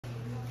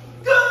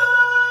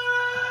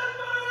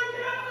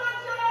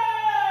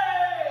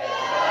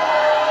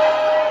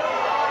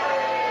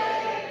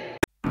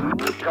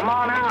Come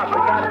on out, we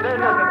got business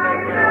to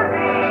take care of.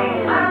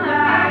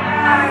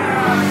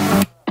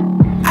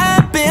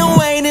 I've been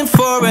waiting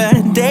for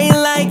a day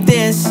like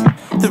this.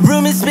 The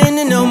room is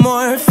spinning no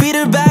more, feet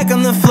are back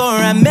on the floor.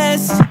 I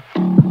missed.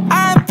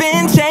 I've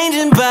been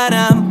changing, but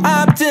I'm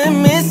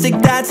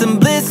optimistic that some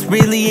bliss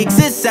really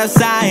exists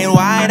outside,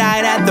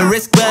 wide-eyed at the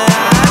risk. But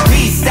I'm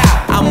peaced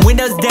out, I'm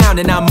windows down,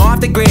 and I'm off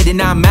the grid,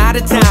 and I'm out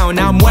of town.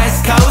 I'm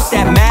West Coast,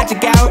 that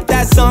magic hour,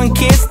 that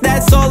sun-kissed,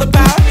 that's all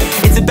about.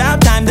 It's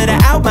about time that I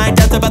out my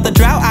doubts about the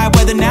drought. I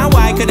weather now,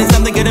 why couldn't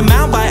something good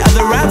amount by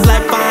other routes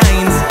life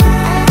finds?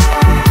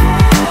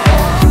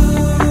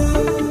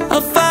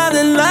 I'll fall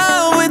in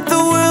love with the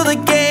world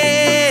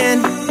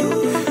again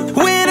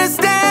when I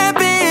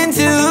step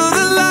into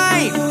the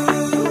light.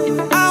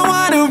 I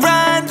wanna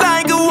ride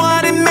like a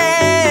wanted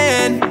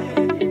man.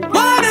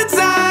 What a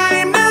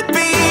time to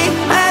be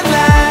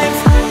alive.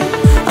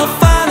 I'll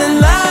fall in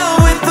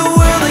love with the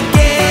world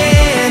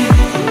again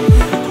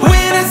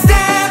when I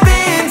step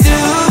into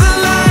the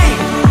light.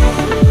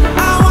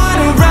 I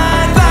wanna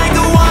ride like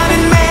a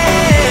wanted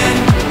man.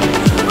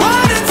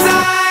 What a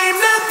time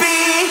to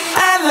be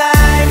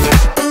alive.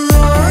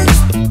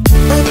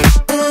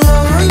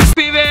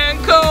 Yippee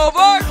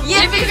Vancouver!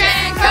 Yippee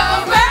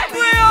Vancouver!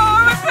 We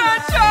are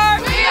adventure!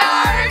 We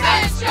are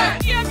adventure!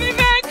 Yippee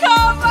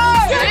Vancouver!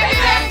 Yippee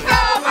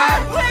Vancouver!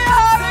 We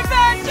are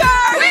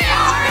adventure! We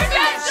are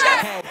adventure!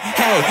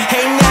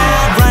 Hey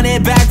now, run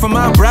it back from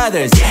my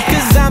brothers,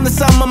 cause I'm the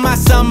sum of my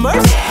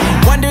summers.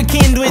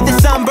 Wonderkind with the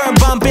sunburn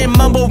bumping,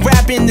 mumble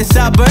rap in the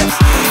suburbs.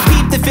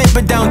 Keep the fit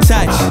but don't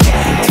touch,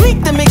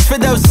 tweak the mix for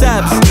those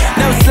subs.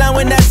 No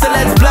slowing up, so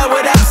let's blow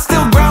it up,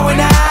 still growing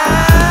up.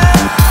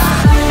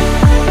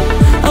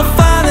 I'll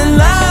fall in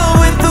love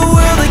with the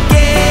world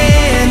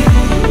again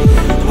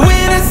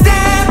when I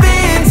step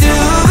into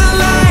the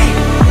light.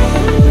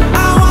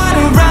 I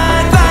wanna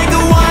ride like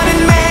a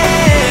wanted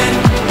man.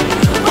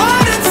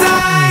 What a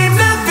time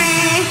to be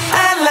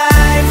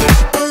alive.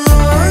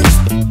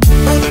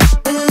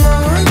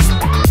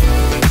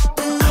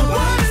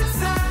 What a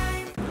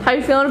time. How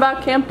you feeling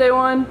about camp day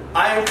one?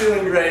 I am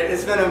feeling great.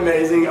 It's been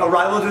amazing.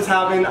 Arrival just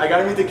happened. I got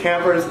to meet the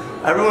campers.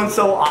 Everyone's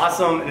so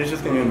awesome, and it's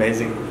just going to be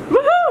amazing.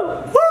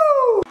 Woohoo!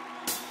 Woo!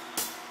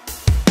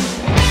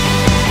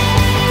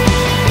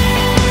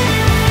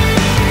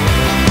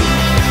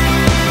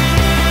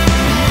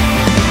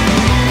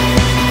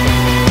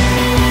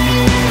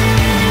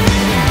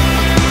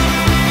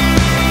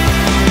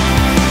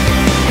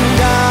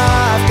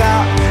 I've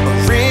got a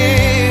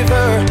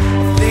river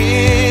of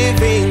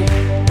living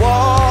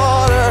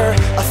water,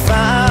 a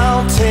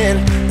fountain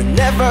that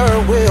never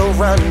will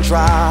run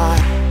dry.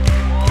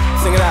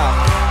 Sing it out.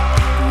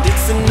 And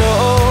it's an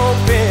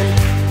open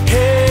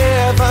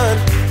heaven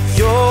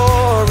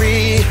you're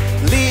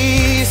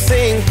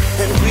releasing,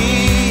 and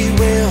we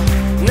will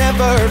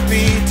never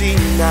be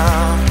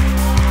denied.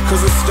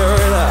 Cause we're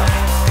stirring up,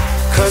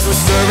 cause we're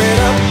stirring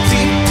up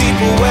deep, deep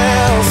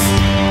wells.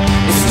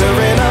 We're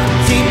stirring up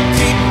deep,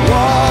 deep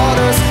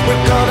waters.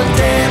 We're gonna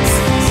dance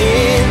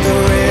in the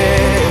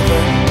river,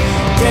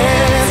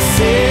 dance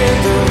in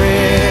the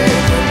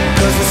river.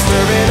 Cause we're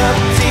stirring up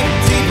deep,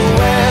 deep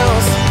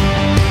wells.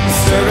 We're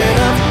stirring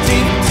up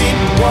deep, deep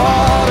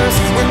waters.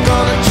 We're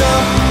gonna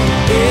jump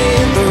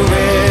in the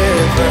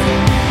river,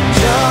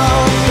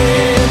 jump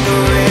in the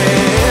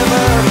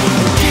river.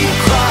 Deep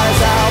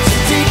cries out,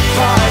 deep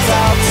cries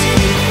out,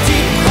 deep,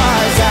 deep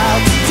cries out,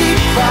 deep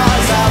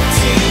cries out,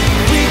 deep.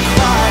 We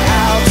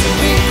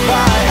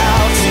cry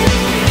out to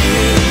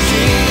you,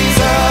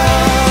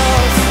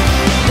 Jesus.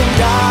 And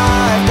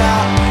I've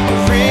got a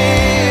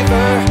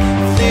river,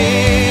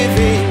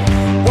 living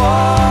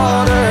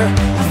water,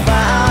 a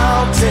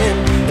fountain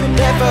that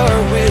never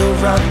will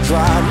run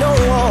dry. No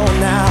more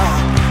now.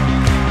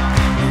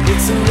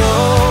 It's an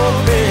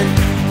open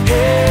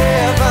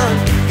heaven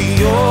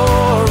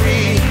you're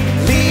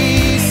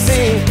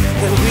releasing,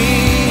 and we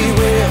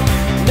will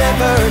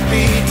never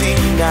be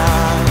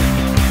denied.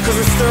 Cause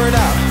we're stirring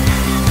up,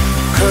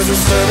 cause we're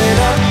stirring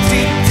up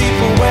deep, deep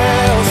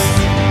wells.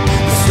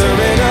 We're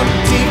stirring up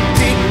deep,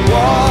 deep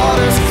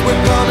waters. We're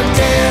gonna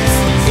dance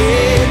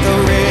in the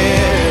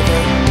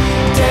river,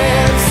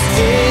 dance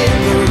in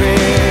the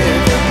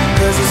river.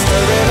 Cause we're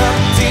stirring up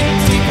deep,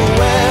 deep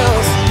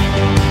wells.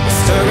 We're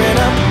stirring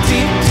up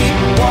deep, deep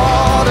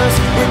waters.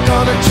 We're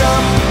gonna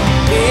jump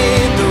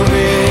in the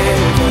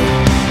river,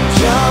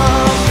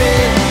 jump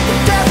in.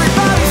 And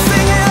everybody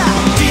sing it out.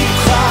 Deep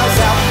cries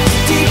out,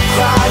 deep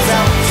cries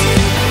out,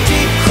 deep,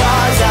 deep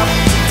cries out,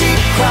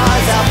 deep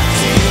cries out,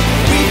 deep.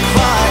 We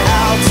cry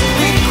out,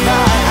 we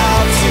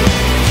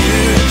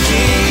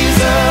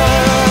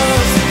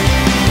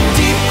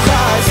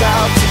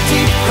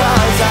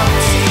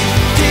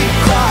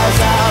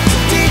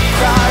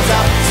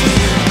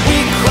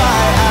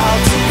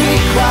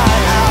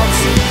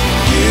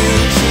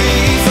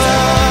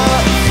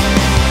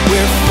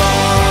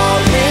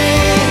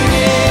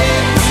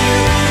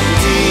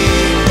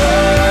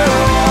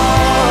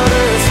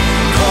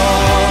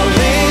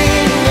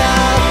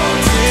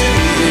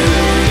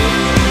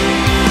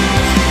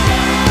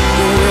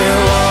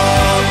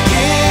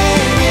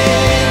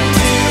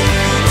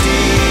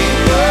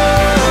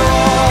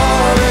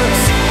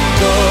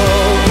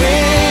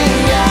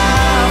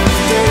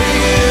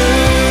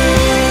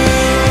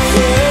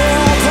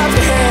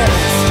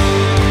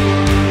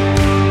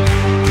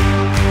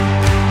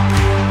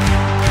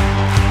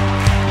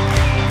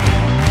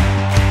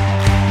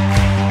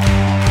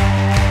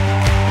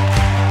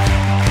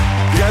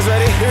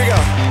Here we go.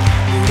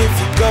 And if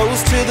he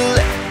goes to the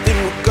left, then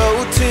we'll go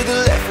to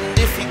the left. And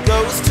if he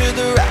goes to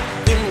the right,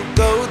 then we'll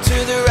go to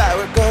the right.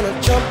 We're gonna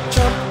jump,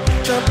 jump,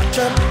 jump,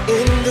 jump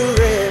in the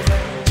river.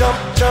 Jump,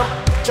 jump,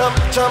 jump,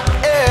 jump,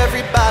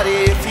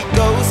 everybody. If he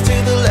goes to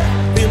the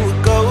left, then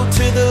we'll go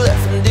to the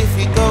left. And if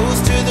he goes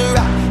to the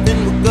right,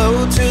 then we'll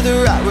go to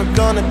the right. We're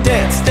gonna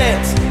dance,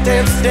 dance,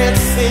 dance,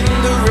 dance in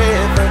the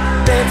river.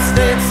 Dance,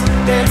 dance,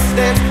 dance,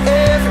 dance,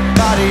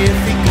 everybody. If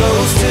he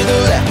goes to the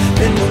left,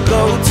 then we'll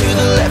go to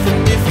the left.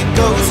 And if he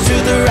goes to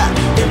the right,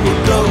 then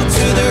we'll go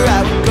to the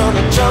right. We're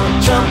gonna jump,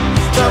 jump,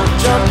 jump,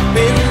 jump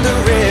in the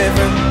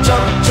river.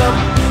 Jump, jump,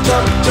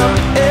 jump, jump,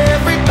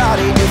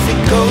 everybody. If he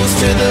goes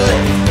to the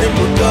left, then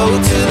we'll go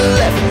to the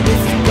left. And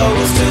if he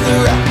goes to the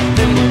right,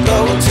 then we'll go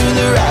to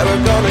the right.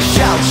 We're gonna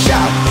shout,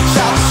 shout,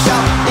 shout,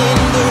 shout in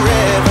the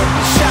river.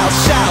 Shout,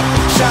 shout,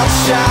 shout,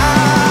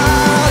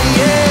 shout,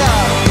 yeah.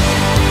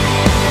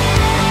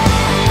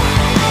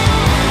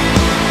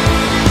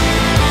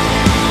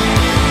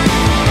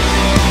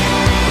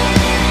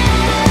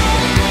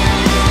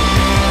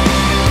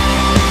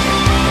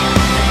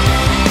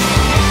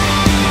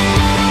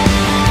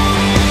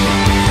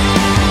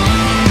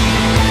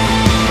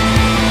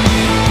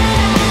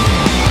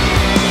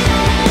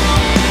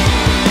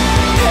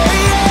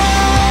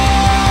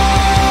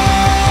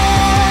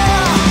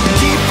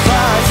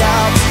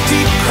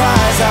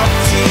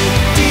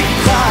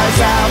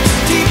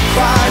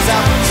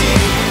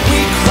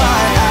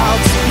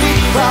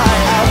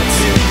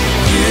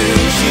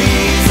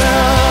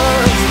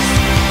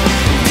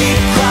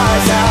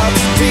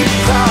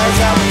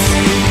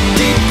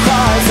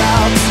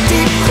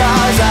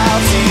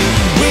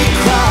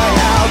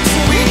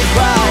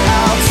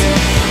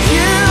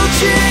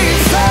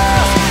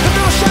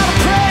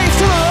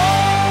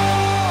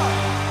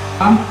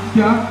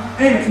 Yeah,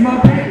 it's my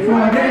pants, so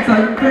I dance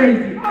like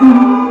crazy.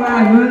 Ooh,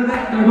 I will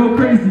let her go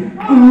crazy.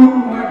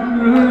 Ooh,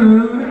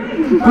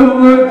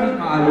 oh,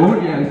 my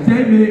Lord, yeah,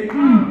 save me.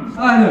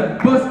 Slider,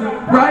 buster,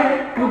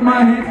 riot. Put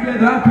my hands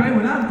together, I pray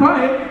when I'm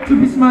quiet. To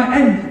be my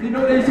ends, they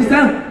know they should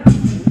sound.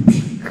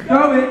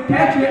 Throw it,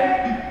 catch it.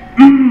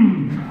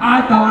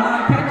 I thought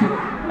I'd catch it.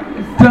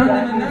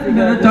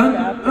 It's done,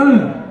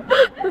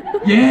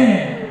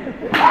 yeah.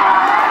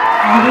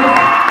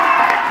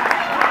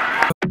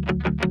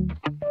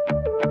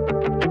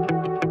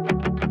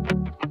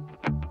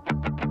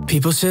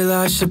 People say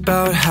life's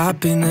about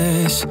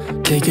happiness,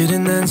 take it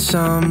and then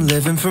some,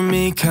 living for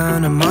me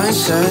kind of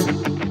mindset.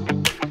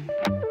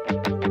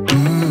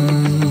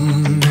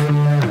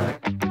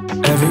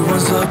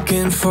 Everyone's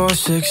looking for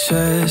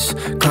success,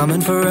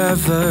 climbing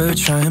forever,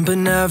 trying but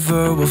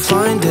never will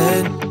find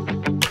it.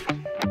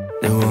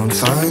 They won't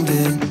find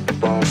it.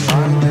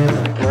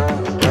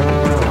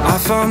 I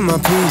found my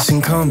peace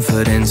and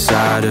comfort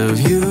inside of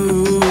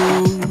you.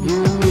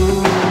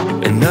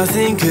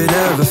 Nothing could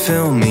ever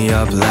fill me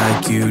up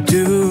like you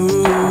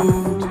do.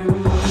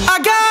 I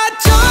got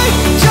joy,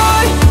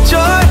 joy,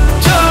 joy,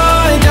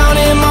 joy down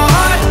in my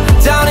heart,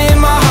 down in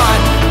my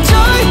heart.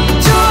 Joy,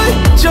 joy,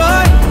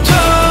 joy,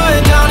 joy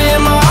down in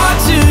my heart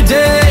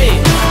today.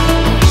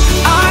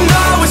 I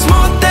know it's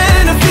more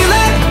than a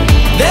feeling,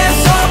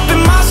 there's hope in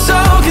my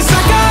soul. Cause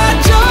I got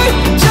joy,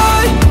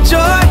 joy,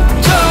 joy,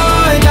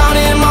 joy down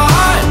in my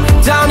heart,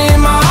 down in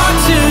my heart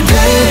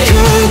today.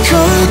 Joy,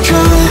 joy,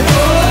 joy.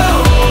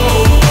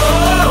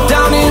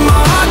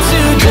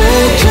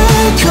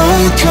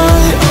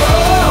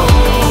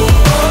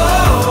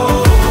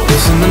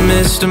 It's in the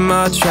midst of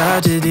my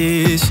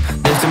tragedies,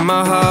 lifting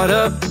my heart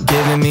up,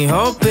 giving me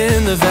hope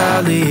in the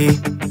valley.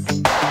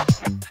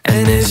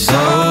 And it's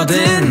all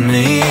in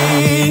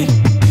me.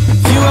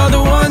 You are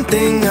the one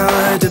thing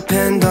I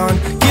depend on,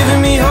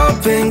 giving me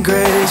hope and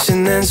grace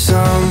and then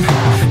some.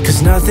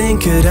 Cause nothing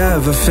could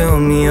ever fill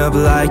me up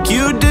like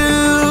you do.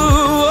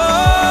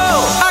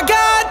 Oh, I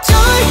got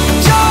joy,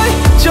 joy,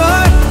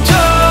 joy,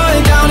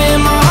 joy down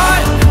in my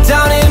heart,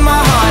 down in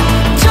my heart.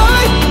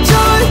 Joy,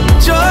 joy,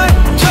 joy,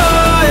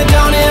 joy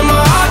down in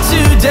my heart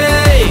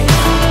today.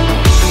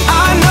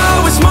 I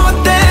know it's more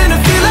than a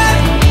feeling,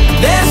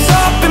 there's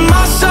hope in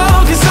my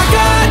soul. Cause I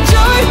got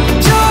joy,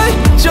 joy,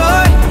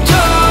 joy,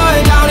 joy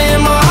down in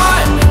my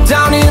heart,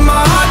 down in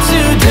my heart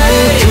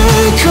today.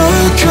 Joy,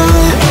 joy,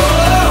 joy,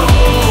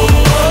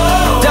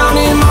 down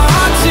in my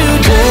heart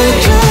today.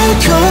 Joy,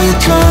 joy,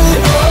 joy.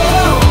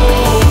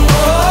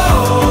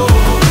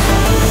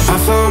 I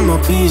found my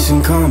peace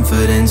and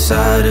comfort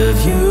inside of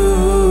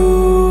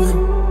you,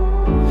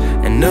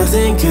 and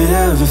nothing could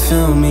ever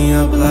fill me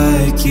up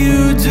like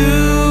you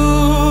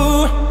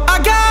do. I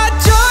got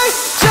joy,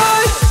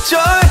 joy,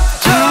 joy,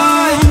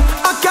 joy.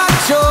 I got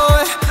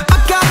joy, I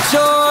got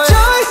joy.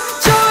 Joy,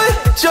 joy,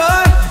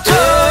 joy,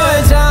 joy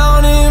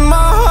down in my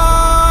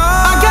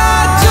heart. I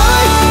got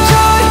joy,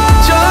 joy,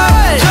 joy,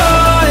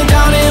 joy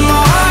down in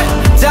my heart,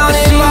 down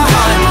in my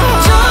heart.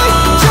 Joy,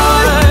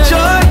 joy,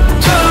 joy,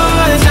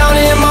 joy down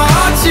in my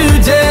heart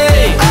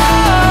today.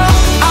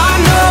 I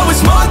know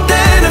it's more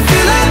than a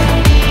feeling,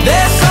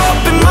 there's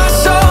hope in my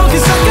soul.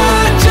 Cause I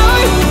got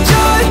joy,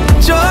 joy,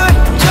 joy,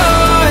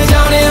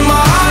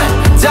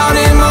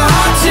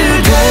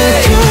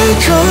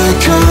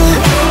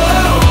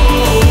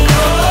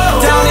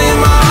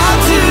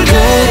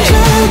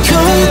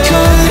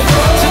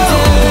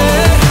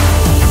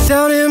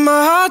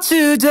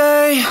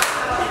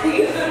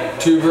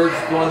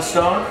 one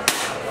stone.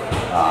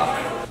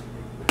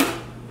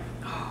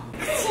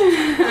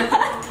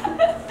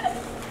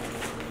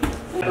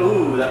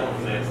 Ooh, that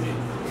one's nasty.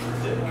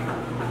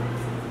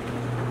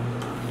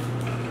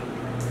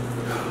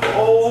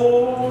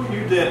 Oh,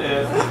 you did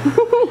it.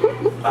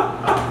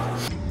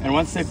 And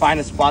once they find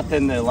a spot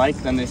that they like,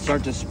 then they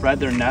start to spread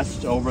their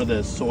nest over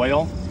the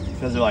soil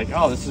because they're like,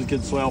 oh, this is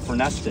good soil for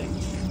nesting.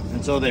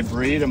 And so they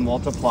breed and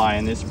multiply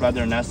and they spread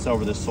their nests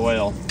over the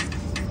soil.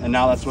 And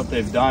now that's what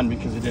they've done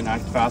because they didn't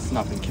act fast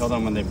enough and kill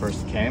them when they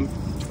first came.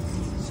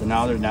 So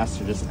now their nests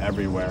are just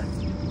everywhere.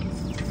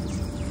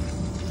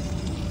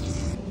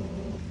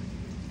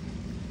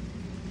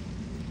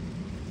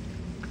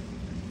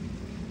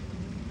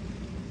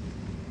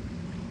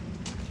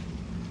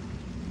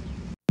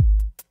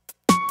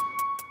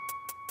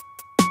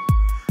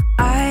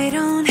 I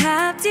don't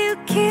have to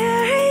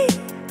carry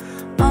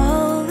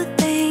all the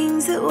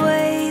things that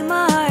weigh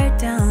my heart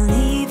down,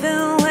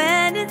 even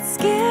when it's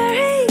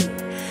scary.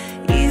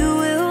 You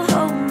will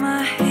hold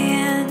my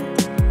hand.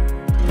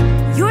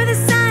 You're the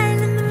sun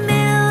in the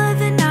middle of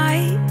the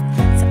night,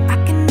 so I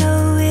can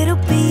know it'll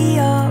be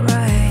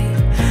alright.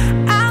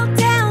 I'll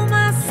tell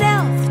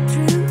myself the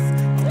truth.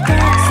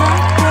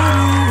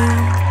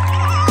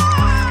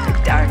 The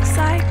dark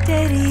side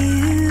dead to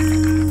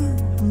you.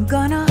 I'm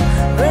gonna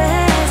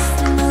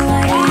rest in the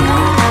light of your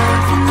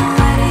love, in the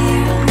light of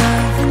your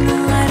love, in the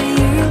light of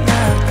your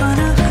love.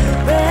 Gonna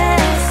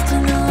rest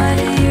in the light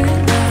of your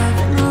love,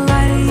 in the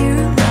light of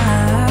your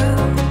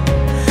love.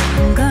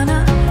 I'm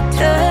gonna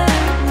turn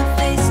my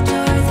face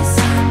toward the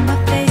sun, my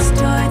face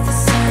toward the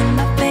sun,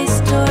 my face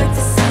toward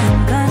the sun.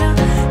 Gonna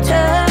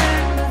turn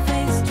my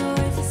face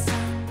toward the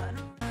sun.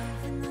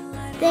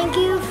 Thank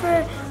you for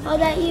all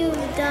that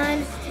you've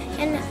done,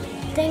 and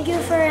thank you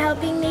for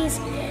helping these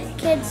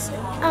kids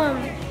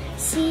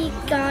see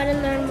God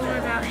and learn more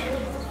about Him.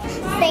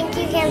 Thank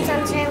you, Camp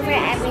Sonshine, for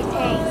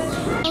everything.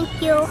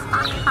 Thank you.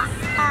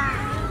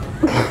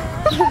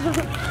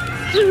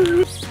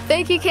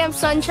 Thank you, Camp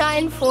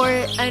Sonshine, for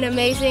an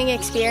amazing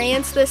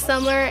experience this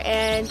summer,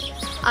 and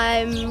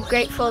I'm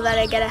grateful that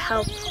I get to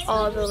help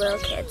all the little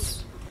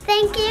kids.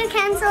 Thank you,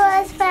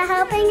 counselors, for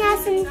helping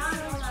us and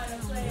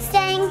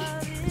staying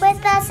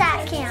with us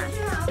at camp.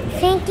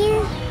 Thank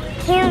you,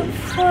 camp,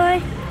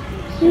 for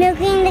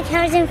milking the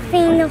cows and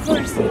feeding the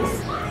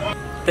horses.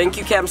 Thank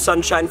you, Camp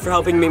Sonshine, for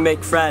helping me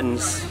make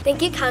friends.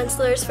 Thank you,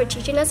 counselors, for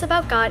teaching us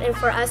about God and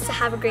for us to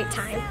have a great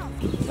time.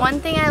 One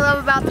thing I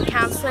love about the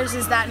counselors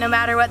is that no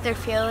matter what they're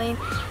feeling,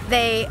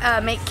 they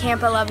make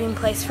camp a loving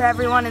place for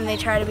everyone and they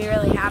try to be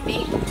really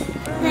happy.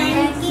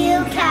 Thank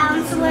you,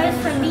 counselors,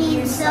 for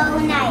being so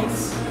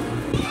nice.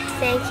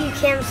 Thank you,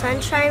 Camp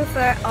Sonshine,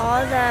 for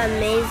all the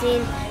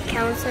amazing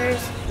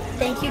counselors.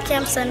 Thank you,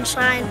 Camp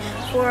Sonshine,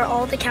 for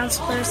all the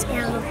counselors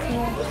and the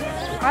pool.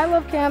 I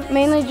love camp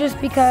mainly just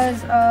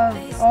because of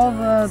all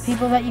the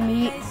people that you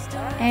meet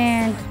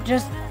and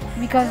just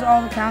because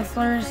all the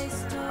counselors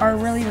are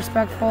really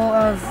respectful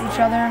of each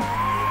other,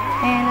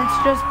 and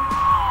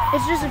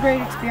it's just a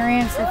great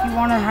experience if you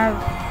want to have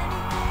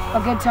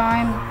a good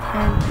time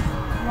and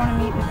you want to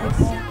meet with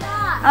people.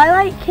 I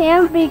like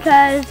camp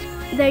because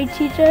they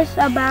teach us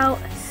about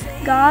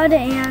God,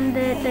 and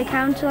the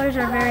counselors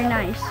are very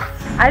nice.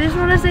 I just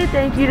want to say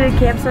thank you to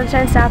Camp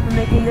Sonshine staff for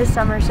making this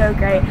summer so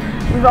great.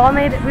 We've all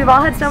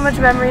had so much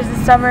memories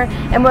this summer,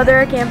 and whether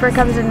a camper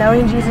comes to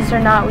knowing Jesus or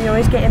not, we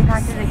always get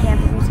impacted at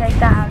camp, and we take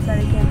that outside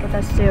of camp with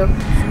us too.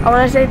 I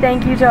want to say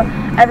thank you to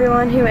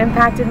everyone who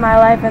impacted my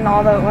life and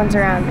all the ones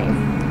around me.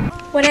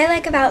 What I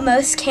like about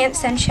most Camp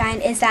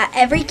Sonshine is that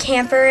every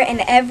camper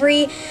and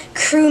every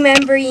crew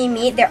member you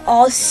meet, they're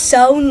all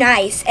so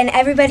nice, and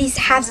everybody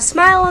has a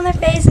smile on their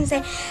face and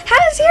say,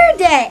 "How's your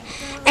day?"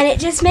 And it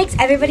just makes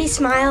everybody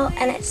smile,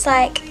 and it's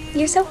like,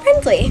 you're so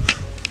friendly.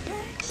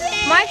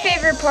 My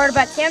favorite part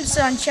about Camp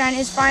Sonshine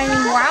is finding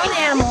wild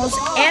animals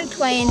and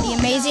playing the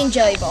amazing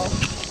Jelly Bowl.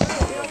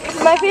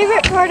 My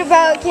favorite part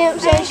about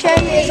Camp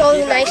Sonshine is all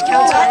the nice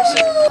counselors.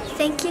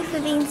 Thank you for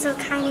being so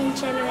kind and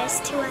generous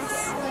to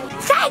us.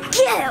 Thank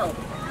you!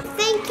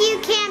 Thank you,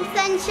 Camp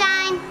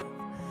Sonshine.